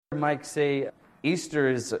Mike say Easter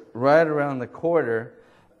is right around the corner.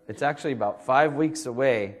 It's actually about 5 weeks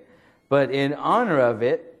away. But in honor of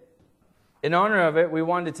it, we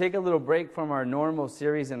wanted to take a little break from our normal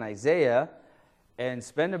series in Isaiah and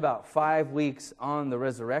spend about 5 weeks on the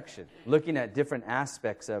resurrection, looking at different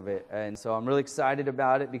aspects of it. And so I'm really excited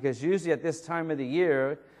about it because usually at this time of the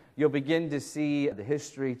year, you'll begin to see the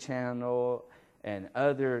History Channel and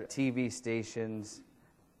other TV stations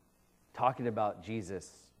talking about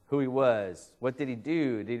Jesus. Who he was, what did he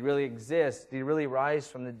do, did he really exist, did he really rise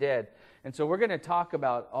from the dead? And so we're going to talk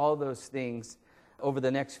about all those things over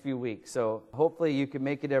the next few weeks. So hopefully you can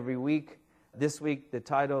make it every week. This week, the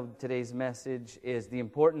title of today's message is The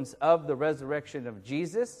Importance of the Resurrection of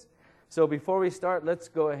Jesus. So before we start, let's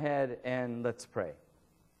go ahead and let's pray.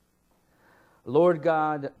 Lord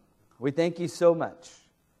God, we thank you so much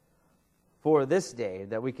for this day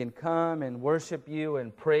that we can come and worship you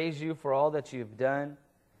and praise you for all that you've done.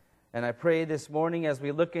 And I pray this morning as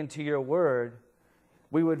we look into your word,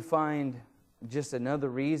 we would find just another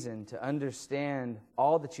reason to understand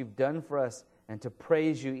all that you've done for us and to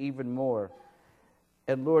praise you even more.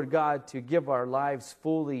 And Lord God, to give our lives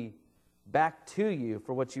fully back to you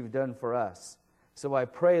for what you've done for us. So I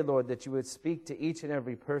pray, Lord, that you would speak to each and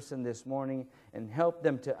every person this morning and help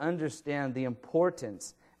them to understand the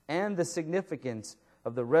importance and the significance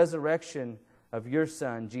of the resurrection of your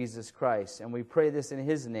Son, Jesus Christ. And we pray this in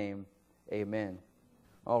his name. Amen.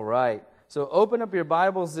 All right. So open up your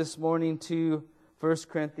Bibles this morning to 1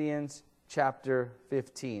 Corinthians chapter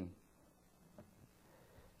 15.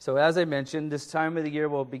 So as I mentioned, this time of the year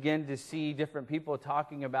we'll begin to see different people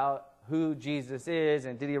talking about who Jesus is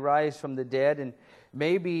and did he rise from the dead. And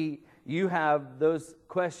maybe you have those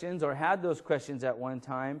questions or had those questions at one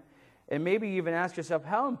time. And maybe you even ask yourself,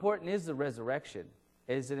 how important is the resurrection?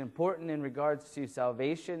 Is it important in regards to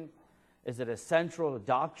salvation? Is it a central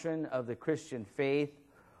doctrine of the Christian faith?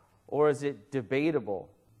 Or is it debatable?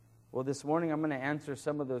 Well, this morning I'm going to answer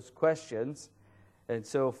some of those questions. And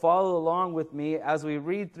so follow along with me as we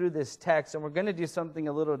read through this text. And we're going to do something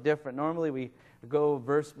a little different. Normally we go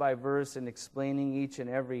verse by verse and explaining each and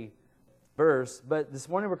every verse. But this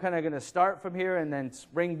morning we're kind of going to start from here and then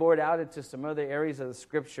springboard out into some other areas of the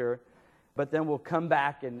Scripture. But then we'll come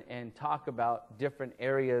back and talk about different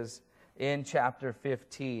areas in chapter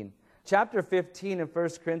 15. Chapter 15 of 1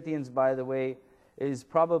 Corinthians, by the way, is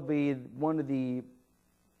probably one of the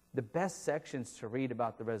best sections to read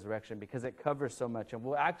about the resurrection because it covers so much. And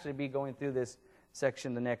we'll actually be going through this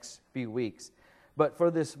section the next few weeks. But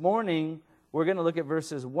for this morning, we're going to look at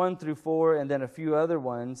verses 1 through 4 and then a few other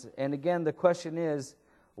ones. And again, the question is,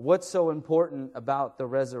 what's so important about the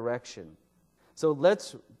resurrection? So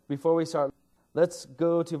before we start, let's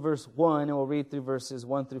go to verse 1 and we'll read through verses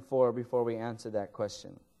 1 through 4 before we answer that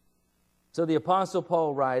question. So the Apostle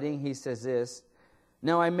Paul writing, he says this,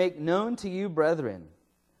 "Now I make known to you, brethren,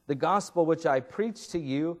 the gospel which I preached to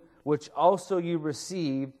you, which also you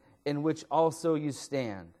received, in which also you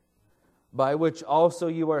stand, by which also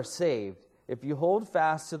you are saved, if you hold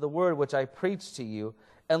fast to the word which I preached to you,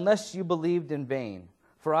 unless you believed in vain.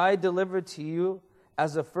 For I delivered to you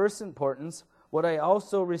as of first importance what I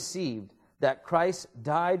also received, that Christ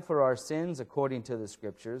died for our sins according to the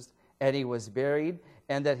Scriptures, and he was buried,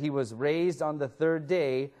 and that he was raised on the third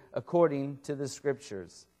day according to the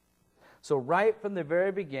Scriptures." So right from the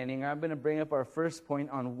very beginning, I'm going to bring up our first point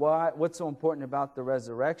on what's so important about the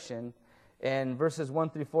resurrection. And verses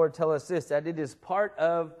 1 through 4 tell us this, that it is part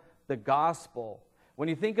of the gospel. When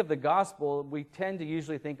you think of the gospel, we tend to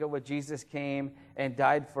usually think of what Jesus came and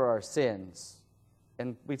died for our sins.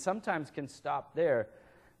 And we sometimes can stop there.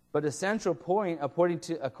 But a central point, according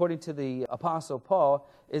to the Apostle Paul,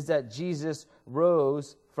 is that Jesus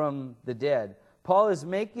rose from the dead. Paul is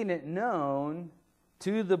making it known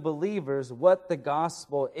to the believers what the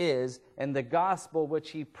gospel is and the gospel which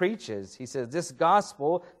he preaches. He says, "This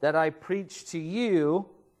gospel that I preach to you,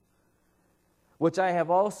 which I have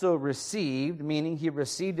also received," meaning he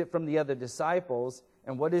received it from the other disciples.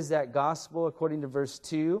 And what is that gospel according to verse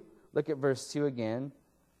 2? Look at verse 2 again.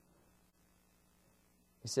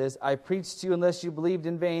 He says, "I preached to you unless you believed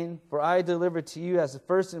in vain, for I delivered to you as of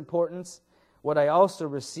first importance what I also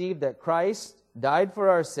received, that Christ died for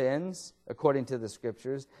our sins, according to the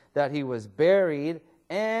Scriptures, that he was buried,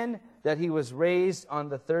 and that he was raised on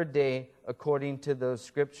the third day according to the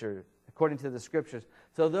Scriptures.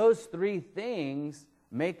 So those three things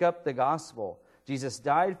make up the gospel. Jesus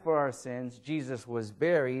died for our sins, Jesus was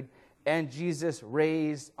buried, and Jesus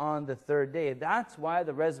raised on the third day. That's why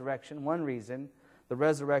the resurrection, one reason the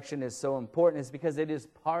resurrection is so important, is because it is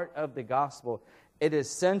part of the gospel. It is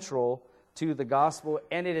central to the gospel,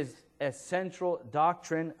 and it is a central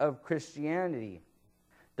doctrine of Christianity.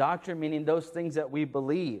 Doctrine meaning those things that we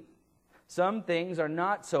believe. Some things are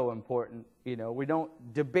not so important. We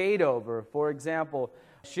don't debate over. For example,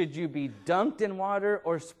 should you be dunked in water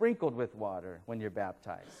or sprinkled with water when you're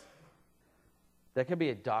baptized? That can be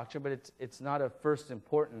a doctrine, but it's not of first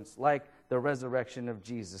importance, like the resurrection of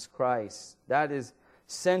Jesus Christ. That is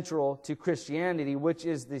central to Christianity, which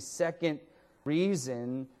is the second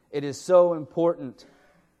reason it is so important.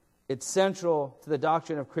 It's central to the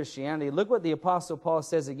doctrine of Christianity. Look what the Apostle Paul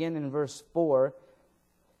says again in verse 4.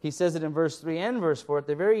 He says it in verse 3 and verse 4. At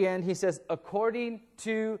the very end, he says, according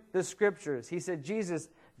to the Scriptures. He said Jesus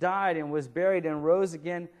died and was buried and rose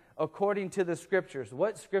again according to the Scriptures.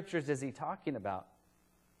 What Scriptures is he talking about?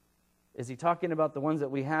 Is he talking about the ones that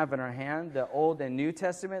we have in our hand, the Old and New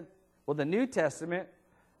Testament? Well, the New Testament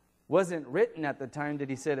wasn't written at the time that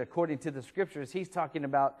he said according to the Scriptures. He's talking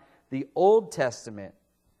about the Old Testament.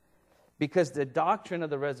 Because the doctrine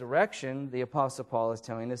of the resurrection, the Apostle Paul is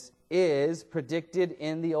telling us, is predicted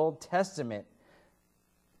in the Old Testament.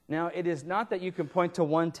 Now, it is not that you can point to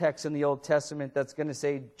one text in the Old Testament that's going to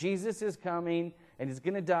say Jesus is coming, and he's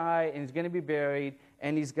going to die, and he's going to be buried,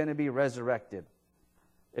 and he's going to be resurrected.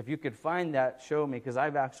 If you could find that, show me, because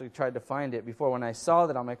I've actually tried to find it before. When I saw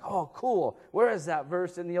that, I'm like, oh, cool. Where is that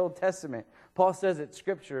verse in the Old Testament? Paul says it's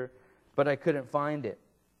Scripture, but I couldn't find it.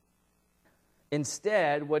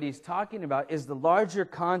 Instead, what he's talking about is the larger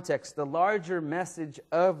context, the larger message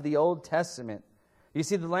of the Old Testament. You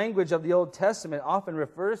see, the language of the Old Testament often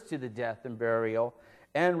refers to the death and burial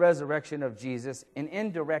and resurrection of Jesus in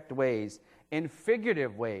indirect ways, in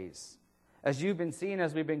figurative ways. As you've been seeing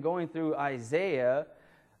as we've been going through Isaiah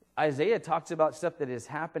talks about stuff that is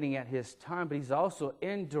happening at his time, but he's also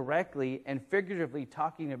indirectly and figuratively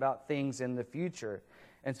talking about things in the future.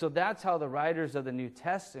 And so that's how the writers of the New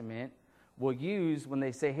Testament will use when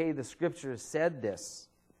they say, hey, the Scriptures said this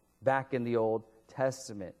back in the Old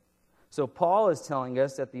Testament. So Paul is telling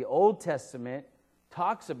us that the Old Testament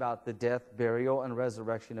talks about the death, burial, and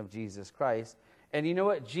resurrection of Jesus Christ. And you know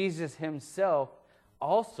what? Jesus himself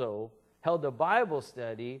also held a Bible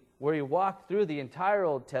study where he walked through the entire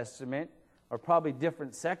Old Testament, or probably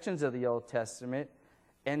different sections of the Old Testament,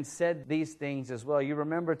 and said these things as well. You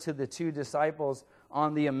remember to the two disciples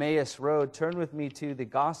on the Emmaus Road, turn with me to the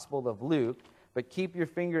Gospel of Luke, but keep your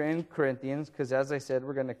finger in Corinthians, because as I said,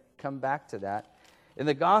 we're going to come back to that. In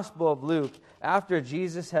the Gospel of Luke, after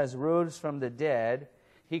Jesus has rose from the dead,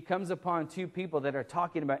 he comes upon two people that are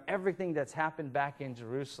talking about everything that's happened back in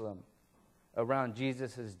Jerusalem around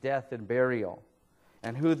Jesus' death and burial,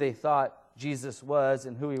 and who they thought Jesus was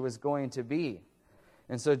and who he was going to be.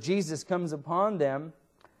 And so Jesus comes upon them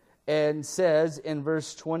and says in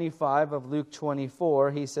verse 25 of Luke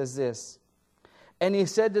 24, he says this, and he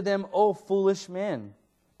said to them, O foolish men,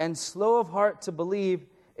 and slow of heart to believe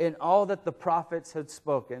in all that the prophets had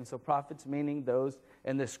spoken. So prophets meaning those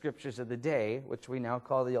in the Scriptures of the day, which we now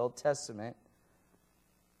call the Old Testament.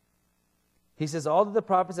 He says, all that the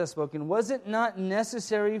prophets have spoken, was it not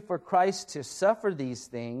necessary for Christ to suffer these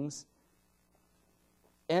things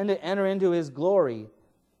and to enter into his glory?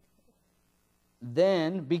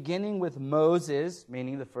 Then, beginning with Moses,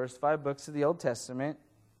 meaning the first 5 books of the Old Testament,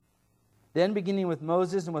 then beginning with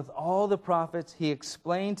Moses and with all the prophets, he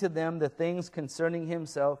explained to them the things concerning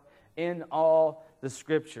himself in all the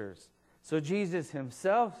Scriptures. So Jesus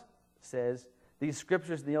himself says, these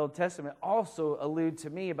Scriptures in the Old Testament also allude to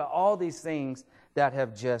me about all these things that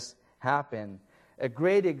have just happened. A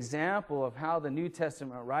great example of how the New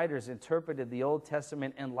Testament writers interpreted the Old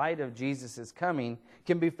Testament in light of Jesus' coming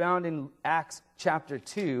can be found in Acts chapter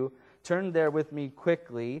 2. Turn there with me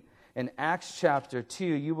quickly. In Acts chapter 2,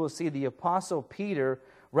 you will see the Apostle Peter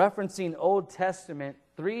referencing Old Testament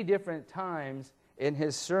 3 different times in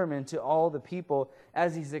his sermon to all the people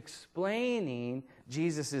as he's explaining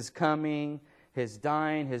Jesus' coming, his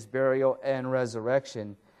dying, his burial, and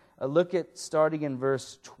resurrection. Look at starting in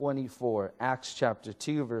verse 24, Acts chapter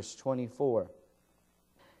 2, verse 24.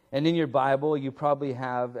 And in your Bible, you probably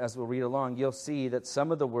have, as we'll read along, you'll see that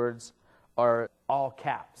some of the words are all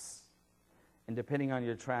caps. And depending on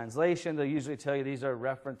your translation, they'll usually tell you these are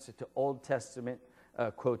references to Old Testament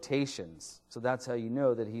quotations. So that's how you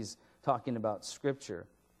know that he's talking about Scripture.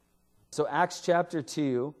 So Acts chapter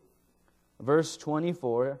 2, verse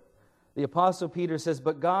 24, the Apostle Peter says,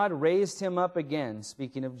 but God raised him up again,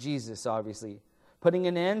 speaking of Jesus, obviously, putting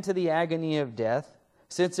an end to the agony of death,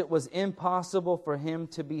 since it was impossible for him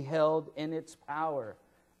to be held in its power.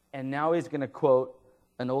 And now he's going to quote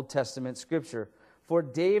an Old Testament scripture. For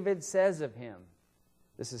David says of him,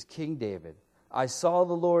 this is King David, I saw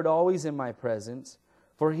the Lord always in my presence,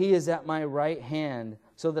 For he is at my right hand,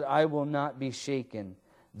 so that I will not be shaken.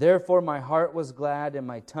 Therefore my heart was glad, and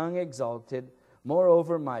my tongue exalted.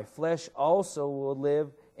 Moreover, my flesh also will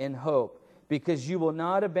live in hope, because you will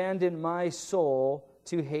not abandon my soul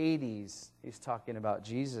to Hades. He's talking about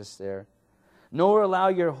Jesus there. Nor allow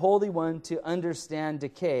your Holy One to understand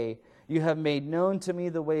decay. You have made known to me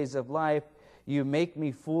the ways of life. You make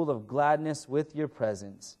me full of gladness with your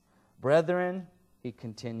presence. Brethren, he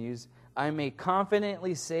continues, I may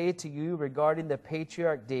confidently say to you regarding the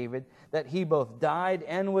patriarch David that he both died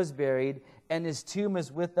and was buried, and his tomb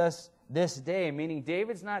is with us this day. Meaning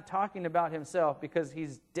David's not talking about himself because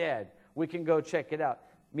he's dead. We can go check it out.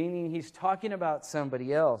 Meaning he's talking about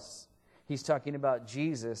somebody else. He's talking about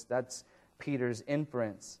Jesus. That's Peter's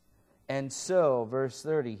inference. And so, verse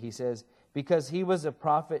 30, he says, because he was a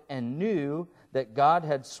prophet and knew that God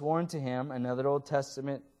had sworn to him, another Old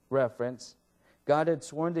Testament reference, God had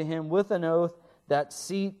sworn to him with an oath to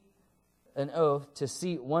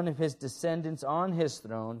seat one of his descendants on his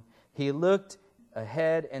throne. He looked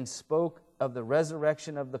ahead and spoke of the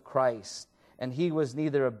resurrection of the Christ. And he was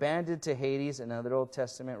neither abandoned to Hades, another Old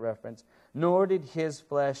Testament reference, nor did his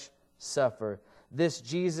flesh suffer. This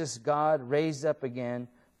Jesus God raised up again,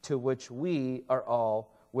 to which we are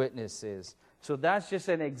all witnesses. So that's just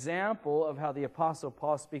an example of how the Apostle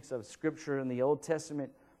Paul speaks of Scripture in the Old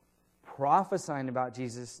Testament, prophesying about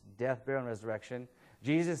Jesus' death, burial, and resurrection.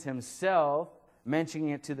 Jesus himself mentioning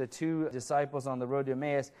it to the two disciples on the road to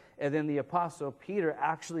Emmaus, and then the Apostle Peter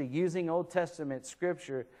actually using Old Testament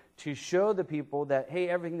Scripture to show the people that, hey,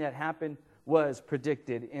 everything that happened was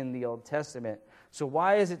predicted in the Old Testament. So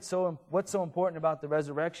why is it what's so important about the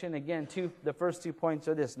resurrection? Again, the first 2 points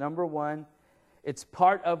are this. Number one, it's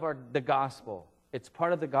part of the gospel. It's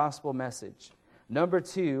part of the gospel message. Number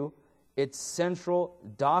two, it's central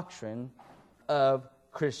doctrine of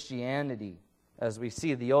Christianity. As we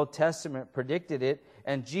see, the Old Testament predicted it,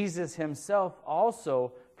 and Jesus himself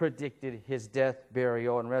also predicted his death,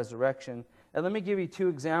 burial, and resurrection. And let me give you two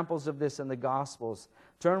examples of this in the Gospels.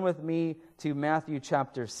 Turn with me to Matthew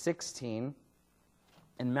chapter 16.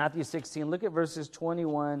 In Matthew 16, look at verses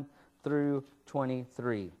 21 through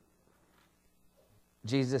 23.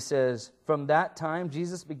 Jesus says, from that time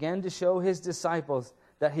Jesus began to show his disciples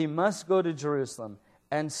that he must go to Jerusalem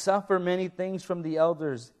and suffer many things from the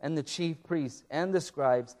elders and the chief priests and the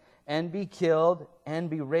scribes, and be killed and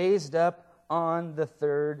be raised up on the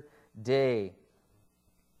third day.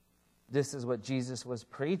 This is what Jesus was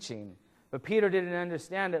preaching. But Peter didn't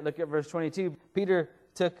understand it. Look at verse 22. Peter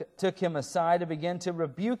took him aside and began to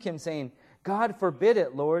rebuke him, saying, God forbid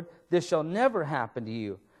it, Lord, this shall never happen to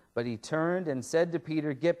you. But he turned and said to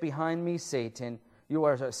Peter, get behind me, Satan. You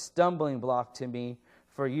are a stumbling block to me,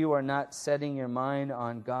 for you are not setting your mind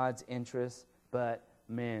on God's interests, but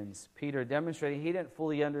men's. Peter demonstrated he didn't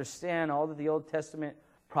fully understand all that the Old Testament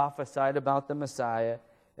prophesied about the Messiah,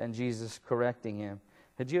 and Jesus correcting him.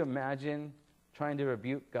 Could you imagine trying to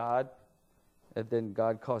rebuke God, and then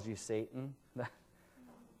God calls you Satan?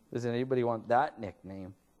 Does anybody want that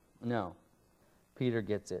nickname? No. Peter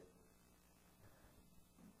gets it.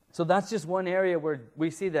 So that's just one area where we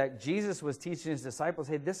see that Jesus was teaching his disciples,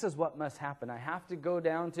 hey, this is what must happen. I have to go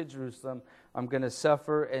down to Jerusalem. I'm going to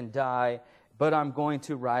suffer and die, but I'm going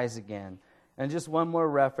to rise again. And just one more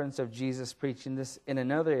reference of Jesus preaching this in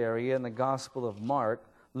another area in the Gospel of Mark.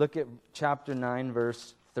 Look at chapter 9,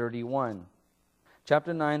 verse 31.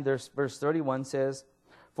 Chapter 9, verse 31 says,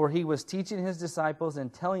 for he was teaching his disciples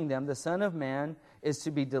and telling them, the Son of Man is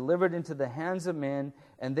to be delivered into the hands of men,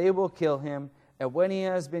 and they will kill him. And when he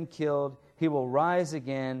has been killed, he will rise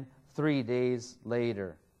again 3 days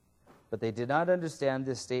later. But they did not understand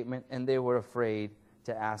this statement, and they were afraid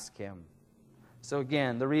to ask him. So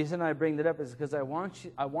again, the reason I bring that up is because I want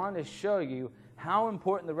to show you how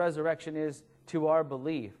important the resurrection is to our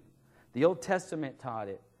belief. The Old Testament taught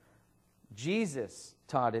it. Jesus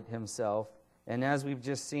taught it himself. And as we've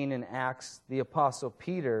just seen in Acts, the Apostle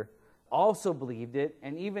Peter also believed it.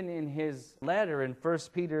 And even in his letter in 1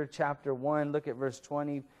 Peter chapter 1, look at verse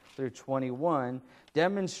 20 through 21,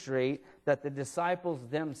 demonstrate that the disciples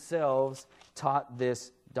themselves taught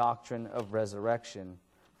this doctrine of resurrection.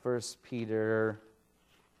 1 Peter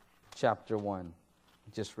chapter 1,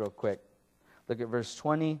 just real quick. Look at verse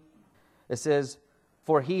 20. It says,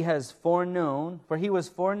 For he was foreknown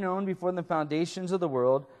before the foundations of the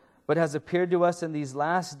world, but has appeared to us in these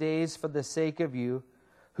last days for the sake of you,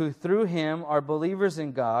 who through him are believers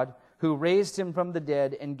in God, who raised him from the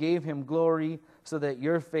dead and gave him glory, so that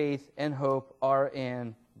your faith and hope are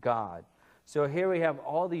in God. So here we have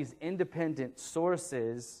all these independent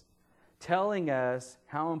sources telling us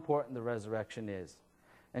how important the resurrection is.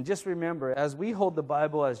 And just remember, as we hold the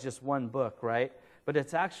Bible as just one book, right? But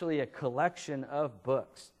it's actually a collection of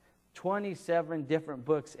books. 27 different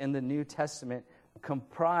books in the New Testament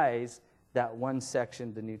comprise that one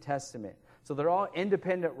section, the New Testament. So they're all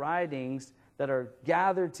independent writings that are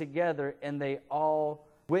gathered together, and they all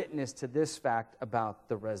witness to this fact about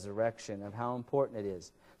the resurrection, of how important it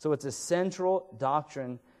is. So it's a central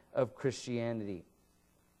doctrine of Christianity.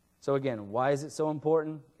 So again, why is it so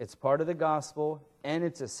important? It's part of the gospel, and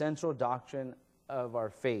it's a central doctrine of our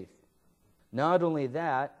faith. Not only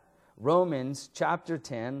that, Romans chapter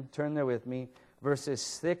 10, turn there with me, verses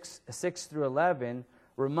 6 through 11,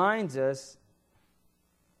 reminds us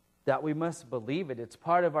that we must believe it. It's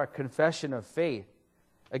part of our confession of faith.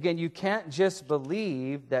 Again, you can't just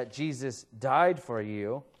believe that Jesus died for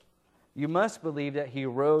you. You must believe that he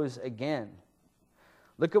rose again.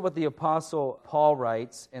 Look at what the Apostle Paul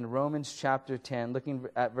writes in Romans chapter 10, looking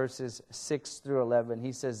at verses 6 through 11.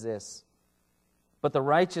 He says this, "But the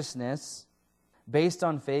righteousness based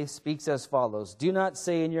on faith speaks as follows. Do not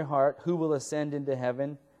say in your heart, who will ascend into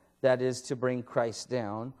heaven, that is to bring Christ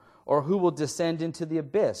down, or who will descend into the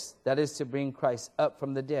abyss, that is to bring Christ up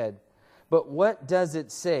from the dead. But what does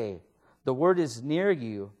it say? The word is near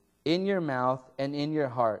you, in your mouth and in your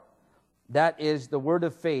heart. That is the word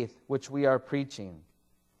of faith which we are preaching."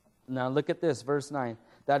 Now look at this, verse 9.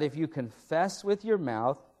 "That if you confess with your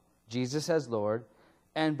mouth Jesus as Lord,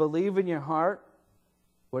 and believe in your heart,"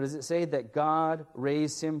 what does it say? "That God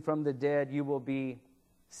raised him from the dead, you will be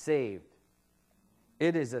saved."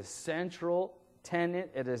 It is a central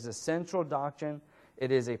tenet. It is a central doctrine.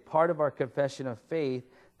 It is a part of our confession of faith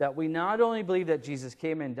that we not only believe that Jesus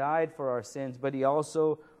came and died for our sins, but he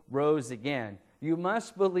also rose again. You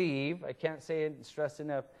must believe, I can't say it stress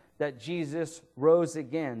enough, that Jesus rose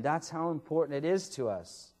again. That's how important it is to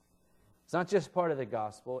us. It's not just part of the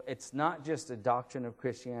gospel. It's not just a doctrine of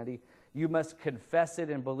Christianity. You must confess it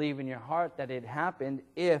and believe in your heart that it happened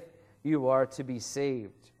if you are to be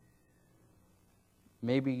saved.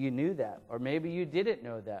 Maybe you knew that, or maybe you didn't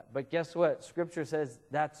know that. But guess what? Scripture says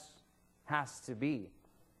that has to be.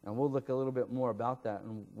 And we'll look a little bit more about that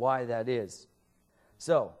and why that is.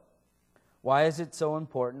 So, why is it so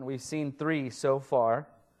important? We've seen 3 so far.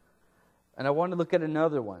 And I want to look at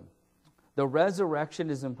another one. The resurrection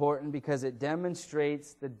is important because it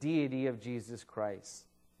demonstrates the deity of Jesus Christ.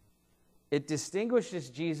 It distinguishes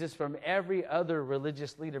Jesus from every other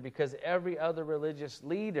religious leader, because every other religious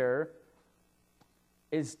leader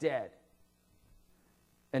is dead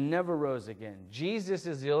and never rose again. Jesus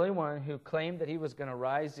is the only one who claimed that he was going to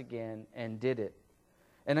rise again and did it.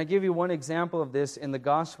 And I give you one example of this in the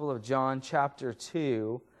Gospel of John, chapter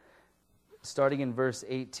 2, starting in verse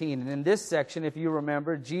 18. And in this section, if you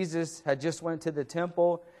remember, Jesus had just went to the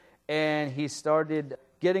temple and he started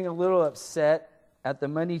getting a little upset at the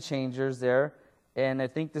money changers there. And I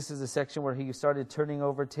think this is the section where he started turning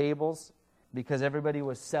over tables because everybody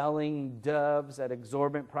was selling doves at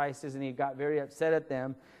exorbitant prices, and he got very upset at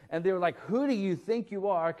them. And they were like, "Who do you think you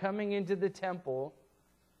are, coming into the temple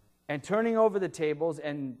and turning over the tables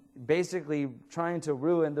and basically trying to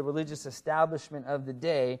ruin the religious establishment of the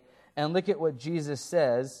day?" And look at what Jesus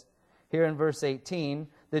says here in verse 18.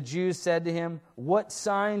 The Jews said to him, "What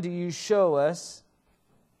sign do you show us?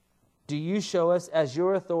 Do you show us as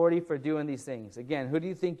your authority for doing these things?" Again, who do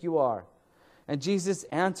you think you are? And Jesus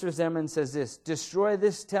answers them and says this, "Destroy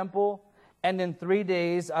this temple, and in 3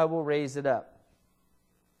 days I will raise it up."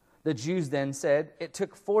 The Jews then said, "It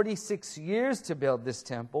took 46 years to build this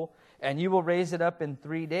temple, and you will raise it up in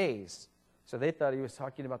 3 days." So they thought he was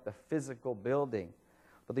talking about the physical building.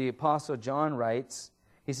 But the Apostle John writes,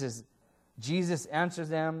 he says, Jesus answers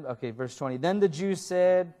them, okay, verse 20. "Then the Jews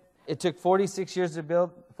said, it took 46 years to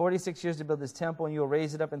build this temple, and you will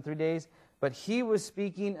raise it up in 3 days. But he was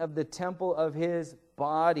speaking of the temple of his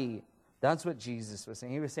body. That's what Jesus was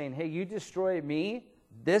saying. He was saying, hey, you destroy me,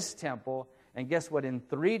 this temple, and guess what? In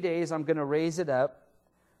 3 days, I'm going to raise it up.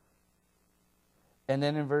 And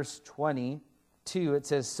then in verse 22, it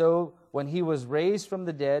says, "So when he was raised from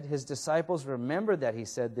the dead, his disciples remembered that he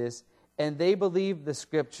said this, and they believed the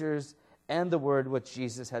scriptures and the word which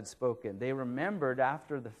Jesus had spoken." They remembered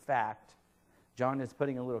after the fact. John is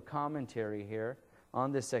putting a little commentary here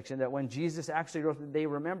on this section, that when Jesus actually wrote, they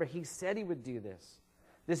remember he said he would do this.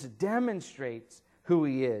 This demonstrates who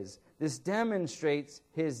he is. This demonstrates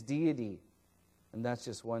his deity. And that's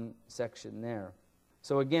just one section there.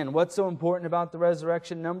 So again, what's so important about the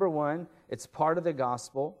resurrection? Number 1, it's part of the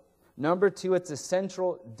gospel. Number 2, it's a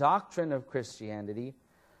central doctrine of Christianity.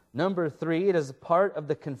 Number 3, it is a part of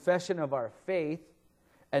the confession of our faith.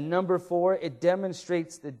 And number 4, it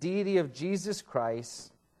demonstrates the deity of Jesus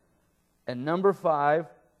Christ. And number 5,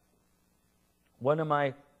 one of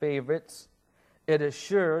my favorites, it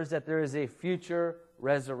assures that there is a future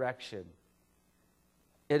resurrection.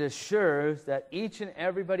 It assures that each and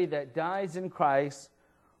everybody that dies in Christ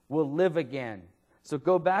will live again. So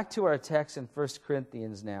go back to our text in 1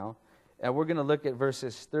 Corinthians now, and we're going to look at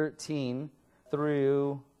verses 13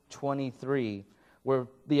 through 23, where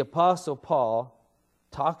the Apostle Paul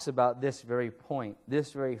talks about this very point,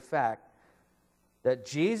 this very fact, that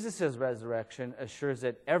Jesus' resurrection assures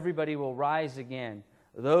that everybody will rise again.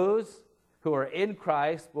 Those who are in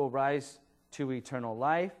Christ will rise to eternal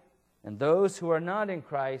life, and those who are not in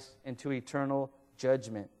Christ into eternal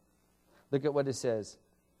judgment. Look at what it says.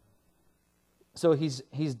 So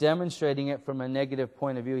he's demonstrating it from a negative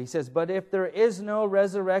point of view. He says, but if there is no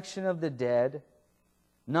resurrection of the dead,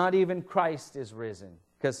 not even Christ is risen.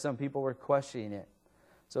 Because some people were questioning it.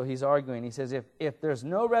 So he's arguing. He says, if there's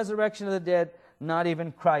no resurrection of the dead, not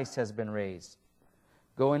even Christ has been raised.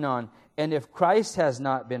 Going on. And if Christ has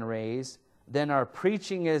not been raised, then our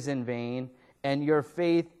preaching is in vain, and your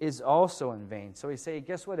faith is also in vain. So he's saying,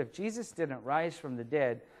 guess what? If Jesus didn't rise from the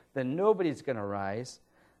dead, then nobody's going to rise.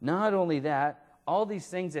 Not only that, all these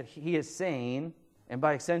things that he is saying, and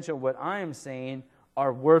by extension what I am saying,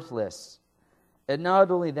 are worthless. And not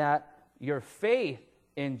only that, your faith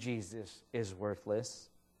in Jesus is worthless.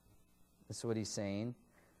 That's what he's saying.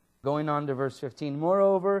 Going on to verse 15.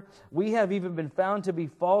 Moreover, we have even been found to be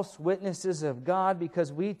false witnesses of God,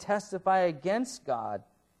 because we testify against God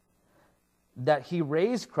that he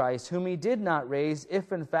raised Christ, whom he did not raise,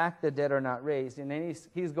 if in fact the dead are not raised. And then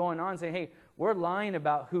he's going on saying, hey, we're lying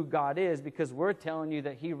about who God is, because we're telling you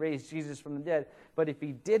that he raised Jesus from the dead. But if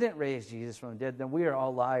he didn't raise Jesus from the dead, then we are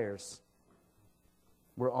all liars.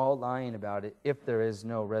 We're all lying about it if there is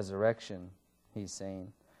no resurrection, he's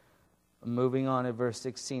saying. Moving on to verse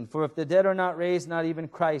 16. For if the dead are not raised, not even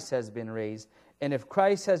Christ has been raised. And if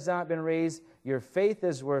Christ has not been raised, your faith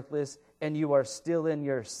is worthless, and you are still in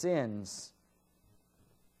your sins.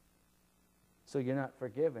 So you're not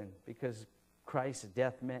forgiven, because Christ's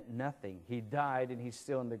death meant nothing. He died and he's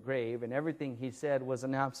still in the grave, and everything he said was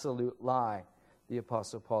an absolute lie, the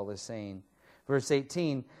Apostle Paul is saying. Verse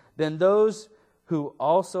 18. Then those who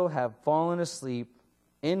also have fallen asleep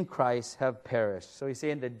in Christ have perished. So he's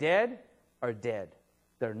saying the dead are dead.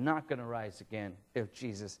 They're not going to rise again if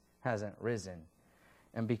Jesus hasn't risen.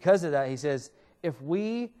 And because of that, he says, if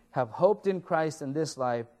we have hoped in Christ in this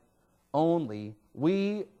life only,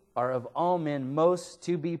 we are of all men most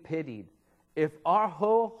to be pitied. If our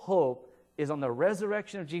whole hope is on the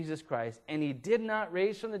resurrection of Jesus Christ, and he did not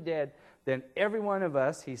raise from the dead, then every one of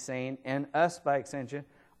us, he's saying, and us by extension,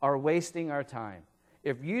 are wasting our time.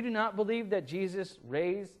 If you do not believe that Jesus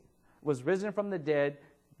was risen from the dead,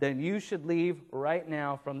 then you should leave right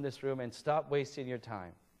now from this room and stop wasting your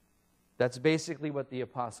time. That's basically what the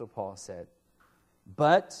Apostle Paul said.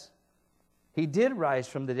 But he did rise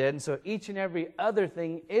from the dead, and so each and every other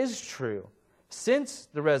thing is true. Since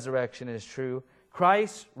the resurrection is true,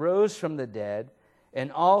 Christ rose from the dead,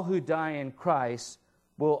 and all who die in Christ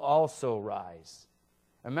will also rise.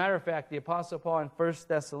 As a matter of fact, the Apostle Paul in 1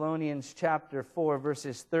 Thessalonians chapter 4,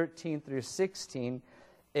 verses 13 through 16,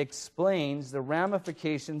 explains the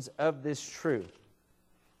ramifications of this truth.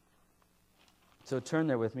 So turn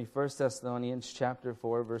there with me, 1 Thessalonians chapter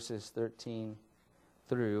 4, verses 13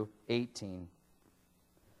 through 18.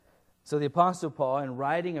 So the Apostle Paul, in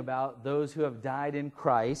writing about those who have died in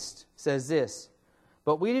Christ, says this,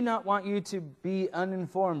 but we do not want you to be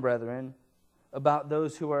uninformed, brethren, about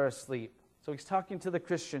those who are asleep. So he's talking to the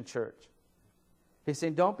Christian church. He's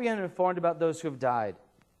saying, don't be uninformed about those who have died,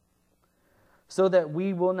 so that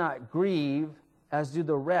we will not grieve as do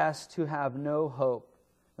the rest who have no hope.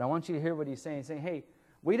 And I want you to hear what he's saying. He's saying, hey,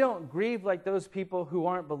 we don't grieve like those people who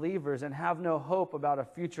aren't believers and have no hope about a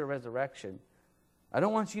future resurrection. I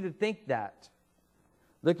don't want you to think that.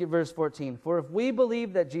 Look at verse 14. For if we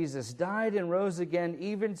believe that Jesus died and rose again,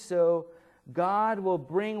 even so, God will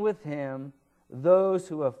bring with him those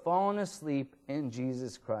who have fallen asleep in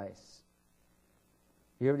Jesus Christ.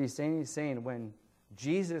 You hear what he's saying? He's saying when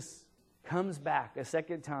Jesus comes back a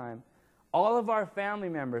second time, all of our family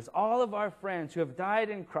members, all of our friends who have died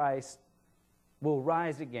in Christ will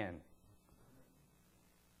rise again.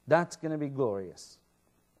 That's going to be glorious.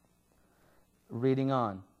 Reading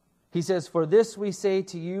on. He says, for this we say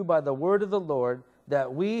to you by the word of the Lord,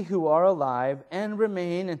 that we who are alive and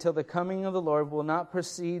remain until the coming of the Lord will not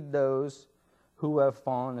precede those who have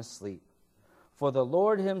fallen asleep. For the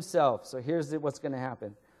Lord himself, so here's what's going to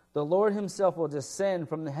happen. The Lord himself will descend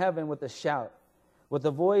from the heaven with a shout, with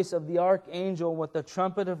the voice of the archangel, with the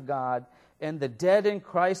trumpet of God, and the dead in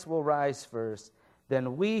Christ will rise first.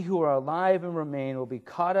 then we who are alive and remain will be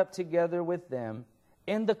caught up together with them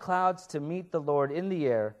in the clouds to meet the Lord in the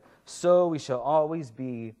air. So we shall always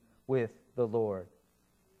be with the Lord.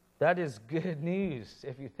 That is good news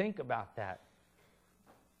if you think about that.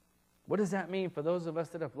 What does that mean for those of us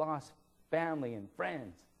that have lost family and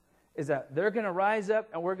friends? Is that they're going to rise up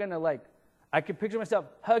and we're going to I can picture myself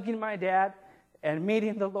hugging my dad and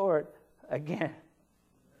meeting the Lord again.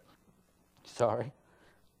 Sorry.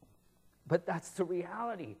 But that's the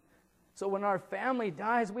reality. So when our family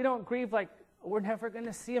dies, we don't grieve like we're never going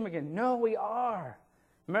to see him again. No, we are.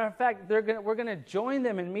 Matter of fact, we're going to join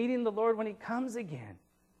them in meeting the Lord when he comes again.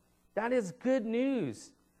 That is good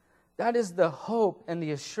news. That is the hope and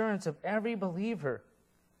the assurance of every believer,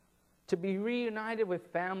 to be reunited with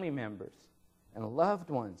family members and loved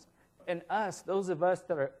ones. And us, those of us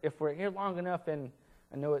that are, if we're here long enough, and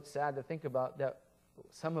I know it's sad to think about that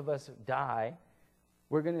some of us die,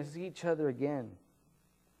 we're going to see each other again.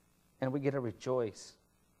 And we get to rejoice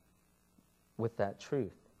with that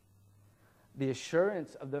truth. The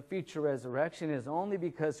assurance of the future resurrection is only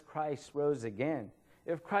because Christ rose again.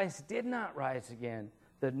 If Christ did not rise again,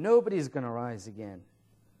 then nobody's going to rise again.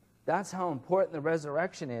 That's how important the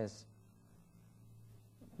resurrection is.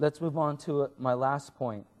 Let's move on to my last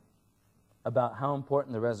point about how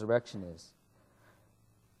important the resurrection is.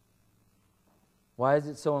 Why is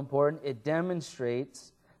it so important? It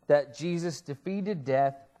demonstrates that Jesus defeated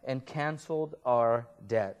death and canceled our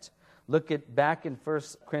debt. Look back in 1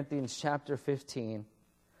 Corinthians chapter 15.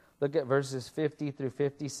 Look at verses 50 through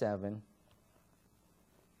 57.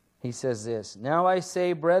 He says this, "Now I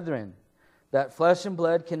say, brethren, that flesh and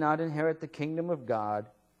blood cannot inherit the kingdom of God,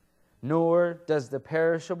 nor does the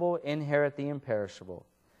perishable inherit the imperishable.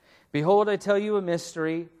 Behold, I tell you a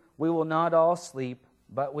mystery. We will not all sleep,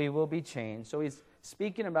 but we will be changed." So he's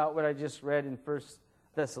speaking about what I just read in 1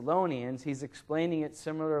 Thessalonians. He's explaining it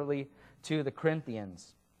similarly to the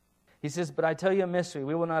Corinthians. He says, "But I tell you a mystery.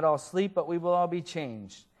 We will not all sleep, but we will all be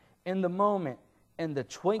changed. In the moment, in the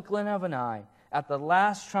twinkling of an eye, at the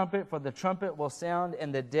last trumpet, for the trumpet will sound,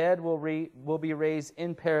 and the dead will be raised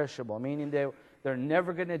imperishable," meaning they're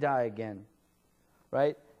never going to die again,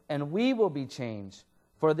 right? "And we will be changed.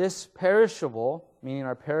 For this perishable," meaning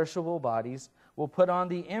our perishable bodies, "will put on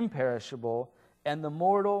the imperishable, and the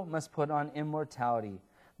mortal must put on immortality.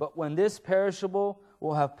 But when this perishable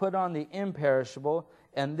will have put on the imperishable,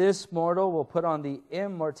 and this mortal will put on the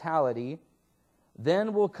immortality,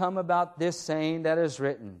 then will come about this saying that is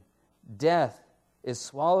written, Death is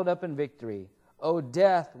swallowed up in victory. O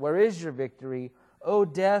death, where is your victory? O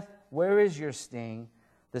death, where is your sting?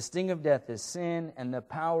 The sting of death is sin, and the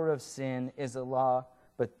power of sin is the law.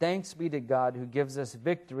 But thanks be to God who gives us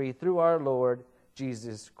victory through our Lord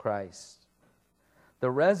Jesus Christ."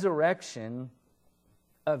 The resurrection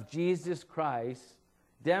of Jesus Christ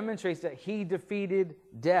demonstrates that he defeated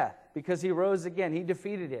death because he rose again. He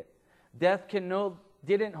defeated it. Death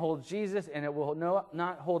didn't hold Jesus, and it will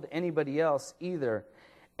not hold anybody else either.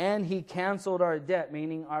 And he canceled our debt,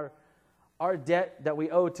 meaning our debt that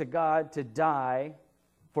we owe to God to die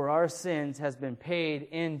for our sins has been paid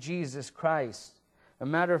in Jesus Christ. A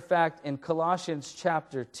matter of fact, in Colossians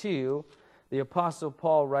chapter 2, the Apostle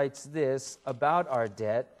Paul writes this about our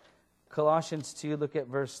debt. Colossians 2, look at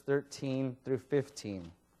verse 13 through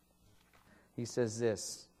 15. He says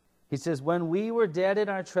this. He says, "When we were dead in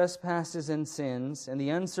our trespasses and sins, and the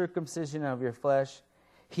uncircumcision of your flesh,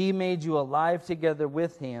 he made you alive together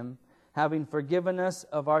with him, having forgiven us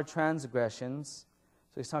of our transgressions."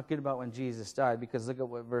 So he's talking about when Jesus died, because look at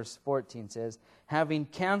what verse 14 says. "Having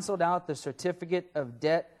canceled out the certificate of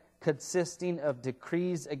debt consisting of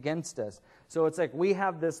decrees against us." So it's like we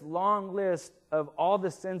have this long list of all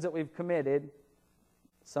the sins that we've committed.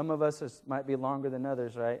 Some of us might be longer than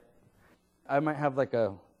others, right? I might have like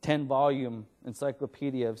a 10-volume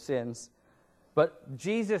encyclopedia of sins. But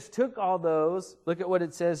Jesus took all those. Look at what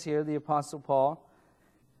it says here, the Apostle Paul.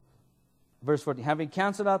 Verse 14, "Having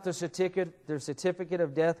canceled out their certificate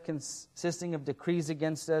of death consisting of decrees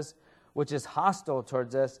against us, which is hostile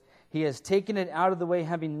towards us, he has taken it out of the way,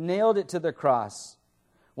 having nailed it to the cross.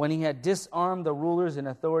 When he had disarmed the rulers and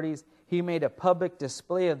authorities, he made a public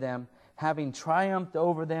display of them, having triumphed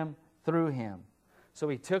over them through him." So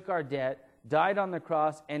he took our debt, died on the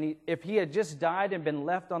cross, and if he had just died and been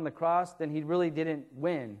left on the cross, then he really didn't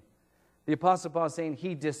win. The Apostle Paul is saying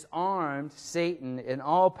he disarmed Satan and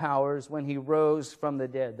all powers when he rose from the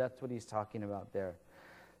dead. That's what he's talking about there.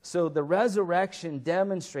 So the resurrection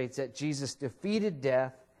demonstrates that Jesus defeated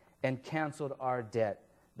death and canceled our debt.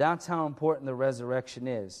 That's how important the resurrection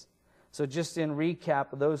is. So just in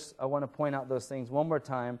recap of those, I want to point out those things one more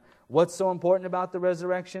time. What's so important about the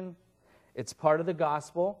resurrection? It's part of the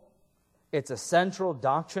gospel. It's a central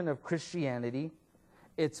doctrine of Christianity.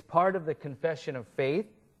 It's part of the confession of faith.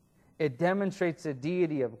 It demonstrates the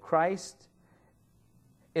deity of Christ.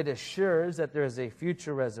 It assures that there is a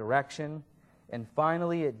future resurrection. And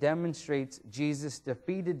finally, it demonstrates Jesus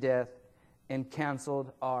defeated death and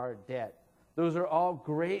canceled our debt. Those are all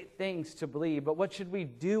great things to believe, but what should we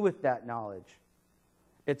do with that knowledge?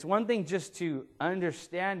 It's one thing just to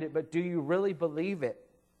understand it, but do you really believe it?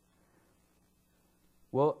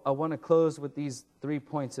 Well, I want to close with these 3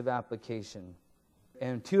 points of application.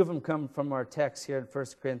 And 2 of them come from our text here in 1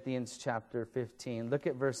 Corinthians chapter 15. Look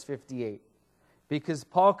at verse 58. Because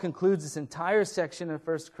Paul concludes this entire section of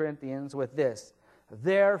 1 Corinthians with this.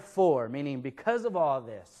 Therefore, meaning because of all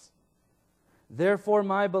this. Therefore,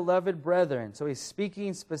 my beloved brethren. So he's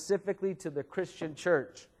speaking specifically to the Christian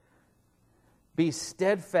church. Be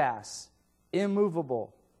steadfast,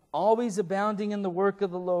 immovable, always abounding in the work of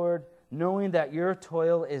the Lord, knowing that your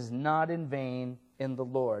toil is not in vain in the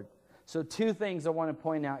Lord. So 2 things I want to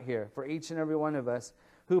point out here for each and every one of us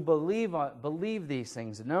who believe these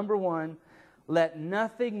things. Number 1, let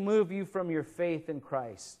nothing move you from your faith in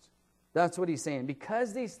Christ. That's what he's saying.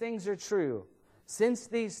 Because these things are true, since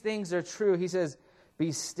these things are true, he says,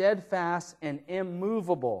 be steadfast and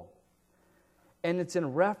immovable. And it's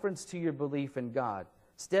in reference to your belief in God.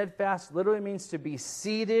 Steadfast literally means to be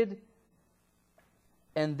seated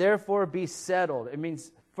and therefore be settled. It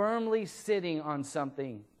means firmly sitting on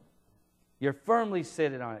something. You're firmly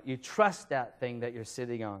sitting on it. You trust that thing that you're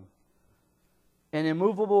sitting on. And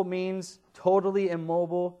immovable means totally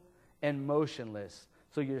immobile and motionless.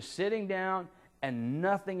 So you're sitting down and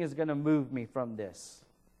nothing is going to move me from this.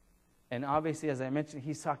 And obviously, as I mentioned,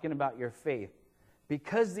 he's talking about your faith.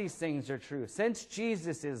 Because these things are true, since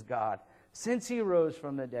Jesus is God, since he rose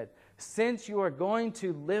from the dead, since you are going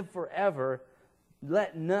to live forever,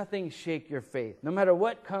 let nothing shake your faith. No matter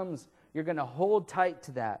what comes, you're going to hold tight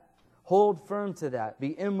to that. Hold firm to that.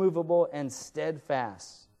 Be immovable and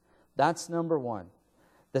steadfast. That's number 1.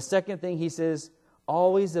 The second thing he says,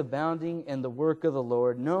 always abounding in the work of the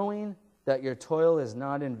Lord, knowing that your toil is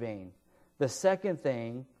not in vain. The second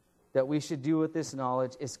thing that we should do with this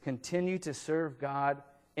knowledge is continue to serve God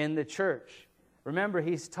in the church. Remember,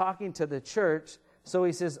 he's talking to the church, so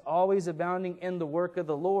he says, always abounding in the work of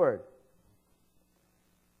the Lord.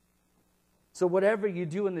 So whatever you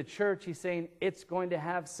do in the church, he's saying it's going to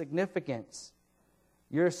have significance.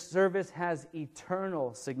 Your service has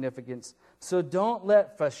eternal significance. So don't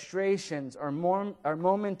let frustrations or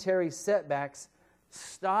momentary setbacks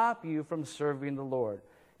stop you from serving the Lord.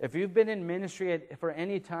 If you've been in ministry for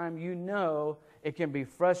any time, you know it can be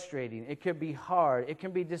frustrating. It can be hard. It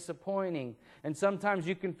can be disappointing. And sometimes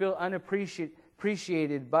you can feel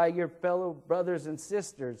unappreciated by your fellow brothers and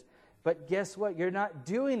sisters. But guess what? You're not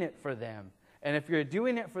doing it for them. And if you're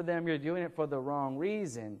doing it for them, you're doing it for the wrong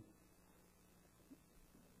reason.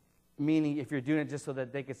 Meaning, if you're doing it just so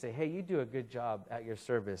that they could say, hey, you do a good job at your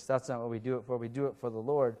service. That's not what we do it for. We do it for the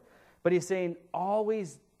Lord. But he's saying,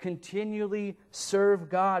 always continually serve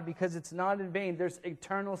God because it's not in vain. There's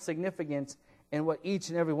eternal significance in what each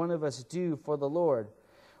and every one of us do for the Lord.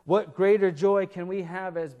 What greater joy can we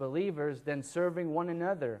have as believers than serving one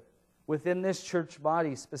another within this church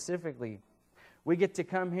body specifically? We get to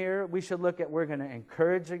come here. We should look at, we're going to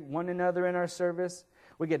encourage one another in our service.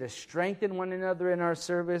 We get to strengthen one another in our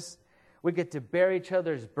service. We get to bear each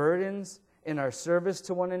other's burdens in our service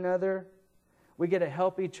to one another. We get to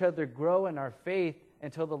help each other grow in our faith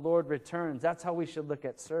until the Lord returns. That's how we should look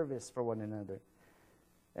at service for one another.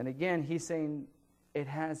 And again, he's saying it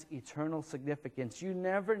has eternal significance. You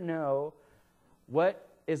never know what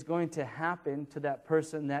is going to happen to that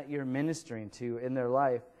person that you're ministering to in their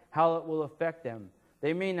life, how it will affect them.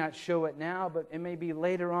 They may not show it now, but it may be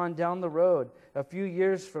later on down the road, a few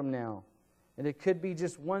years from now. And it could be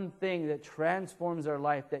just one thing that transforms their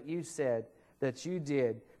life that you said, that you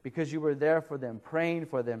did, because you were there for them, praying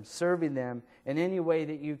for them, serving them in any way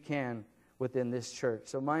that you can within this church.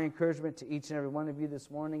 So my encouragement to each and every one of you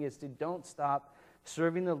this morning is to don't stop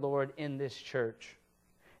serving the Lord in this church.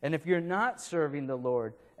 And if you're not serving the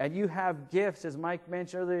Lord and you have gifts, as Mike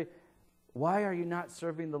mentioned earlier, why are you not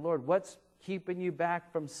serving the Lord? What's keeping you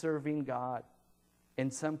back from serving God in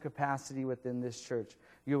some capacity within this church?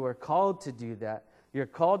 You are called to do that. You're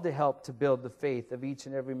called to help to build the faith of each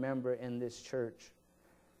and every member in this church.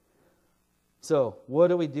 So, what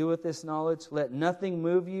do we do with this knowledge? Let nothing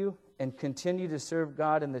move you and continue to serve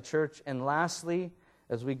God in the church. And lastly,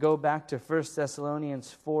 as we go back to 1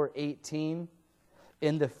 Thessalonians 4:18,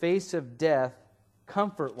 in the face of death,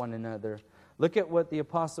 comfort one another. Look at what the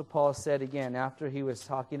Apostle Paul said again after he was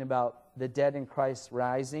talking about the dead in Christ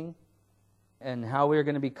rising. and how we are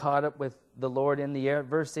going to be caught up with the Lord in the air.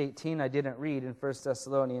 Verse 18 I didn't read in 1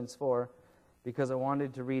 Thessalonians 4 because I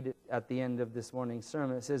wanted to read it at the end of this morning's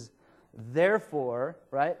sermon. It says, therefore,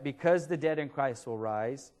 right, because the dead in Christ will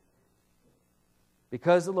rise,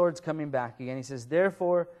 because the Lord's coming back again, he says,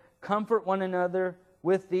 therefore, comfort one another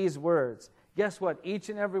with these words. Guess what? Each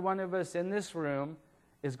and every one of us in this room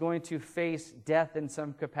is going to face death in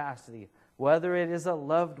some capacity, whether it is a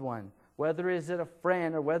loved one, whether it is a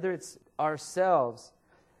friend, or whether it's ourselves.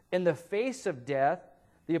 In the face of death,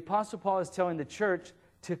 the Apostle Paul is telling the church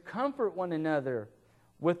to comfort one another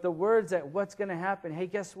with the words that what's going to happen. Hey,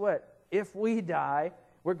 guess what? If we die,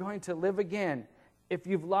 we're going to live again. If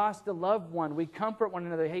you've lost a loved one, we comfort one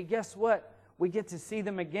another. Hey, guess what? We get to see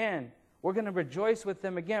them again. We're going to rejoice with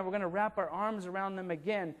them again. We're going to wrap our arms around them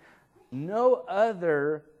again. No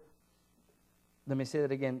other, let me say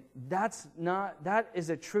that again, that is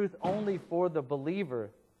a truth only for the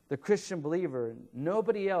believer, the Christian believer.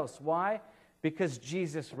 Nobody else. Why? Because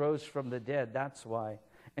Jesus rose from the dead. That's why.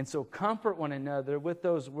 And so comfort one another with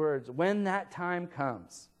those words when that time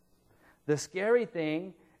comes. The scary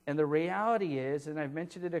thing and the reality is, and I've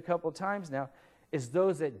mentioned it a couple times now, is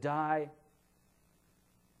those that die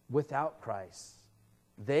without Christ.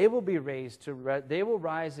 They will be raised they will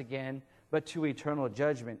rise again, but to eternal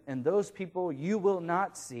judgment. And those people you will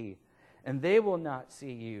not see, and they will not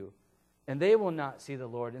see you, and they will not see the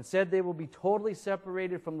Lord. Instead, they will be totally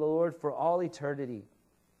separated from the Lord for all eternity.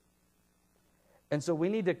 And so we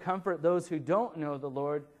need to comfort those who don't know the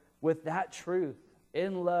Lord with that truth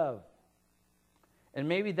in love. And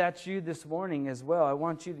maybe that's you this morning as well. I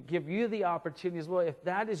want you to give you the opportunity as well. If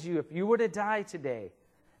that is you, if you were to die today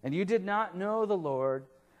and you did not know the Lord,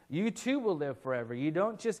 you too will live forever. You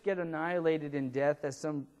don't just get annihilated in death, as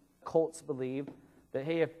some cults believe, that,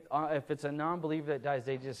 hey, if it's a non-believer that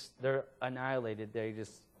dies, they're annihilated. They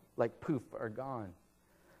just, like, poof, are gone.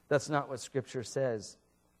 That's not what Scripture says.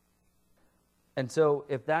 And so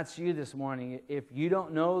if that's you this morning, if you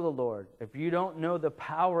don't know the Lord, if you don't know the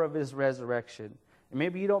power of His resurrection, and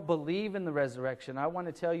maybe you don't believe in the resurrection, I want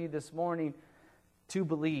to tell you this morning to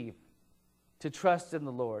believe, to trust in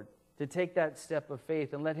the Lord, to take that step of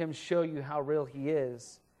faith and let Him show you how real He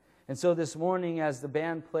is. And so this morning, as the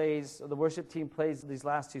band plays, or the worship team plays these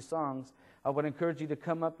last two songs, I would encourage you to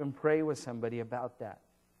come up and pray with somebody about that,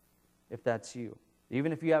 if that's you.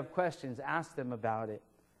 Even if you have questions, ask them about it.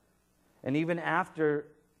 And even after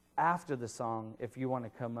the song, if you want to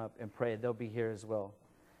come up and pray, they'll be here as well.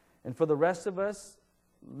 And for the rest of us,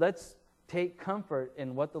 let's take comfort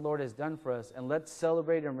in what the Lord has done for us, and let's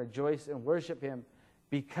celebrate and rejoice and worship Him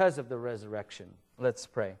because of the resurrection. Let's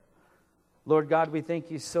pray. Lord God, we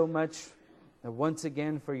thank You so much once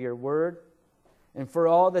again for Your word and for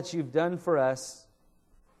all that You've done for us.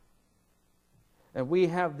 And we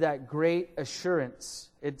have that great assurance.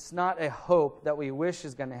 It's not a hope that we wish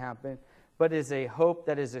is going to happen, but is a hope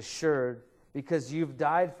that is assured because You've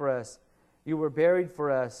died for us, You were buried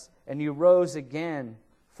for us, and You rose again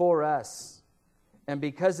for us. And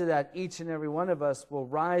because of that, each and every one of us will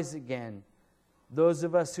rise again. Those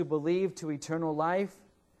of us who believe to eternal life,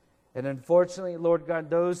 and unfortunately, Lord God,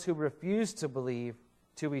 those who refuse to believe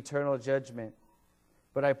to eternal judgment.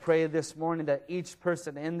 But I pray this morning that each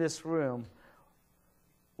person in this room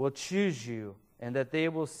will choose You, and that they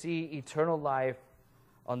will see eternal life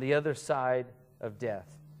on the other side of death.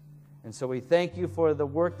 And so we thank You for the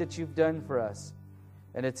work that You've done for us.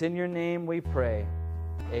 And it's in Your name we pray.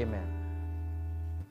 Amen.